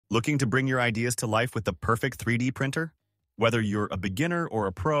Looking to bring your ideas to life with the perfect 3D printer? Whether you're a beginner or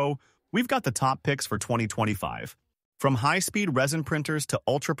a pro, we've got the top picks for 2025. From high-speed resin printers to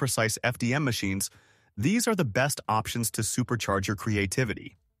ultra-precise FDM machines, these are the best options to supercharge your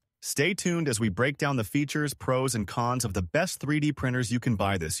creativity. Stay tuned as we break down the features, pros, and cons of the best 3D printers you can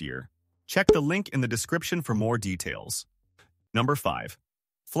buy this year. Check the link in the description for more details. Number 5.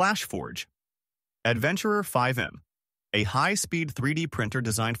 FlashForge Adventurer 5M, a high-speed 3D printer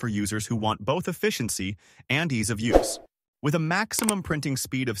designed for users who want both efficiency and ease of use. With a maximum printing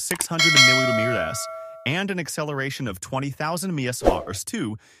speed of 600 mm and an acceleration of 20,000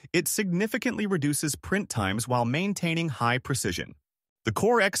 ms/2, it significantly reduces print times while maintaining high precision. The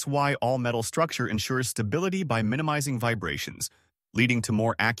Core XY all-metal structure ensures stability by minimizing vibrations, leading to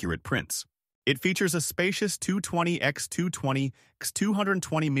more accurate prints. It features a spacious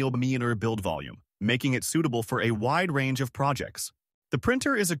 220x220x220mm build volume, making it suitable for a wide range of projects. The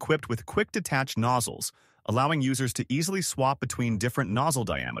printer is equipped with quick-detach nozzles, allowing users to easily swap between different nozzle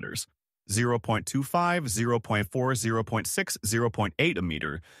diameters, 0.25, 0.4, 0.6, 0.8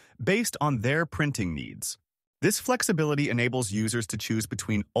 mm, based on their printing needs. This flexibility enables users to choose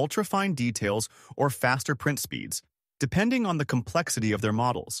between ultra-fine details or faster print speeds, depending on the complexity of their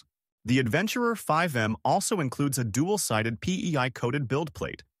models. The Adventurer 5M also includes a dual-sided PEI-coated build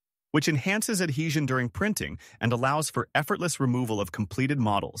plate, which enhances adhesion during printing and allows for effortless removal of completed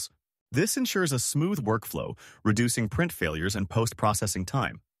models. This ensures a smooth workflow, reducing print failures and post-processing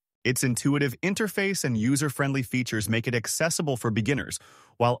time. Its intuitive interface and user-friendly features make it accessible for beginners,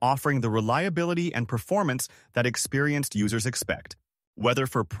 while offering the reliability and performance that experienced users expect. Whether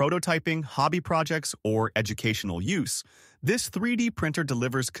for prototyping, hobby projects, or educational use, this 3D printer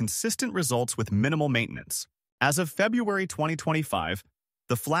delivers consistent results with minimal maintenance. As of February 2025,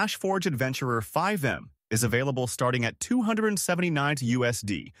 the FlashForge Adventurer 5M is available starting at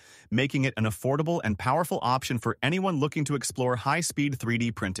 $279 making it an affordable and powerful option for anyone looking to explore high-speed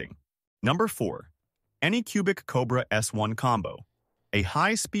 3D printing. Number 4. Anycubic Cobra S1 Combo, a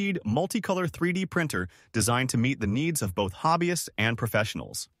high-speed, multicolor 3D printer designed to meet the needs of both hobbyists and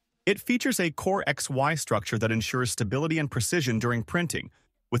professionals. It features a Core XY structure that ensures stability and precision during printing,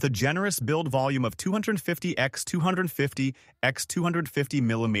 with a generous build volume of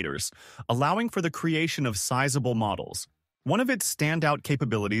 250x250x250mm, allowing for the creation of sizable models. One of its standout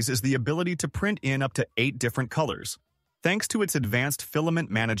capabilities is the ability to print in up to 8 different colors, thanks to its advanced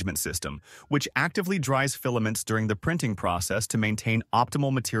filament management system, which actively dries filaments during the printing process to maintain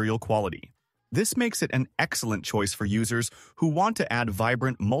optimal material quality. This makes it an excellent choice for users who want to add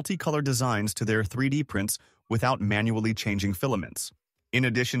vibrant, multicolor designs to their 3D prints without manually changing filaments. In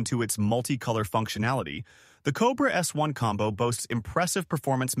addition to its multicolor functionality, the Cobra S1 Combo boasts impressive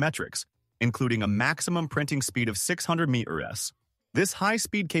performance metrics, including a maximum printing speed of 600 ms. This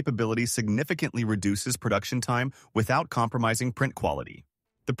high-speed capability significantly reduces production time without compromising print quality.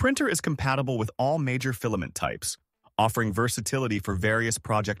 The printer is compatible with all major filament types, offering versatility for various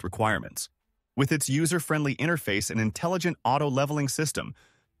project requirements. With its user-friendly interface and intelligent auto-leveling system,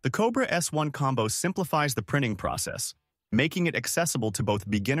 the Cobra S1 Combo simplifies the printing process, making it accessible to both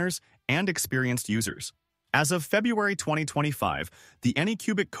beginners and experienced users. As of February 2025, the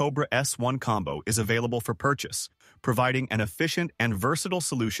Anycubic Cobra S1 Combo is available for purchase, providing an efficient and versatile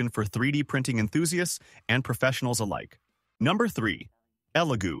solution for 3D printing enthusiasts and professionals alike. Number 3.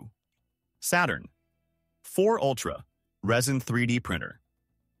 Elegoo Saturn 4 Ultra Resin 3D Printer,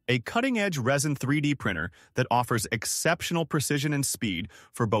 a cutting-edge resin 3D printer that offers exceptional precision and speed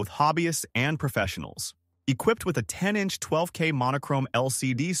for both hobbyists and professionals. Equipped with a 10-inch 12K monochrome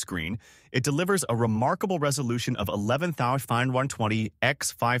LCD screen, it delivers a remarkable resolution of 11,520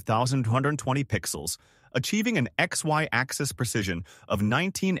 x 5,220 pixels, achieving an XY axis precision of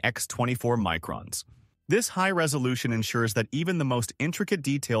 19 x 24 microns. This high resolution ensures that even the most intricate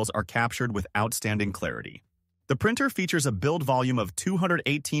details are captured with outstanding clarity. The printer features a build volume of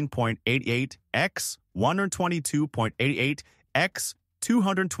 218.88 x 122.88 x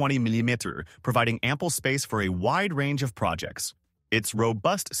 220mm, providing ample space for a wide range of projects. Its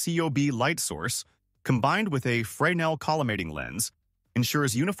robust COB light source, combined with a Fresnel collimating lens,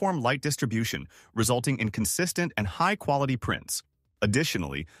 ensures uniform light distribution, resulting in consistent and high-quality prints.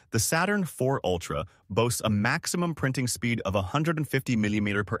 Additionally, the Saturn 4 Ultra boasts a maximum printing speed of 150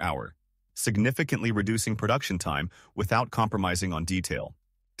 mm per hour, significantly reducing production time without compromising on detail.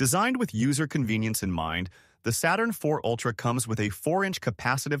 Designed with user convenience in mind, the Saturn 4 Ultra comes with a 4-inch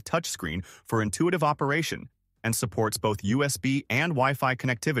capacitive touchscreen for intuitive operation and supports both USB and Wi-Fi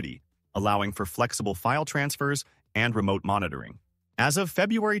connectivity, allowing for flexible file transfers and remote monitoring. As of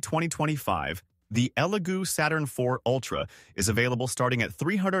February 2025, The Elegoo Saturn 4 Ultra is available starting at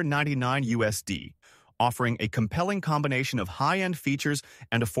 $399 USD, offering a compelling combination of high-end features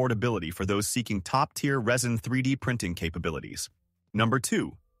and affordability for those seeking top-tier resin 3D printing capabilities. Number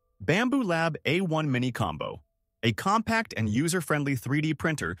 2. Bambu Lab A1 Mini Combo, a compact and user-friendly 3D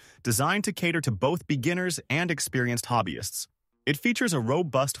printer designed to cater to both beginners and experienced hobbyists. It features a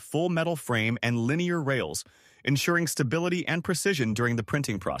robust full-metal frame and linear rails, ensuring stability and precision during the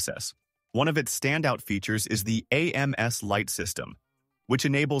printing process. One of its standout features is the AMS light system, which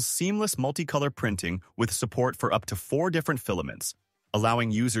enables seamless multicolor printing with support for up to 4 different filaments,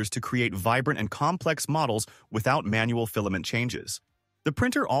 allowing users to create vibrant and complex models without manual filament changes. The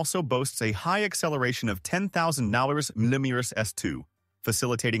printer also boasts a high acceleration of 10,000 mm S2,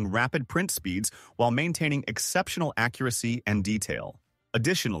 facilitating rapid print speeds while maintaining exceptional accuracy and detail.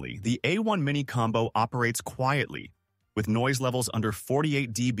 Additionally, the A1 Mini Combo operates quietly, with noise levels under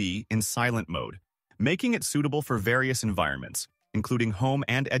 48 dB in silent mode, making it suitable for various environments, including home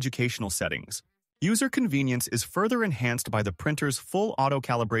and educational settings. User convenience is further enhanced by the printer's full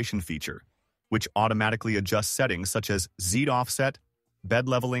auto-calibration feature, which automatically adjusts settings such as Z offset, bed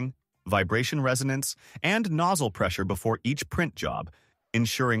leveling, vibration resonance, and nozzle pressure before each print job,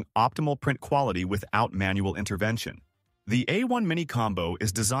 ensuring optimal print quality without manual intervention. The A1 Mini Combo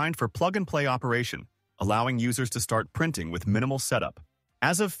is designed for plug-and-play operation, allowing users to start printing with minimal setup.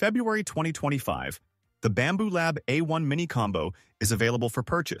 As of February 2025, the Bambu Lab A1 Mini Combo is available for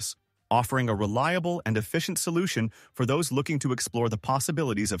purchase, offering a reliable and efficient solution for those looking to explore the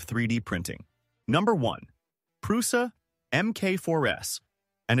possibilities of 3D printing. Number 1. Prusa MK4S,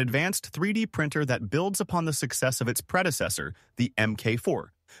 an advanced 3D printer that builds upon the success of its predecessor, the MK4,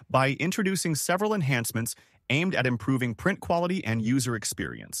 by introducing several enhancements aimed at improving print quality and user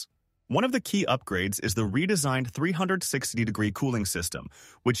experience. One of the key upgrades is the redesigned 360-degree cooling system,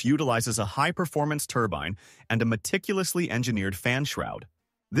 which utilizes a high-performance turbine and a meticulously engineered fan shroud.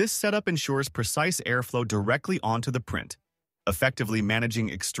 This setup ensures precise airflow directly onto the print, effectively managing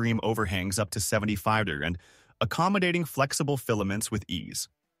extreme overhangs up to 75 degrees and accommodating flexible filaments with ease.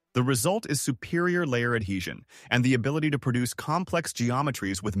 The result is superior layer adhesion and the ability to produce complex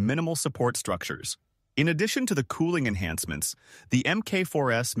geometries with minimal support structures. In addition to the cooling enhancements, the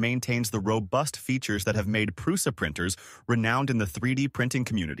MK4S maintains the robust features that have made Prusa printers renowned in the 3D printing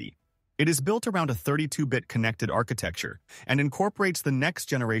community. It is built around a 32-bit connected architecture and incorporates the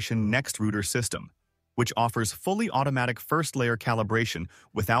next-generation NextRouter system, which offers fully automatic first-layer calibration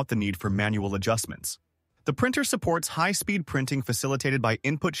without the need for manual adjustments. The printer supports high-speed printing facilitated by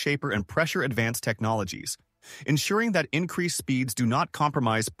input shaper and pressure advanced technologies, ensuring that increased speeds do not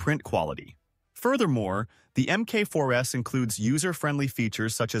compromise print quality. Furthermore, the MK4S includes user-friendly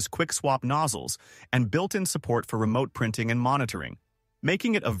features such as quick-swap nozzles and built-in support for remote printing and monitoring,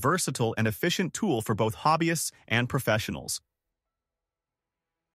 making it a versatile and efficient tool for both hobbyists and professionals.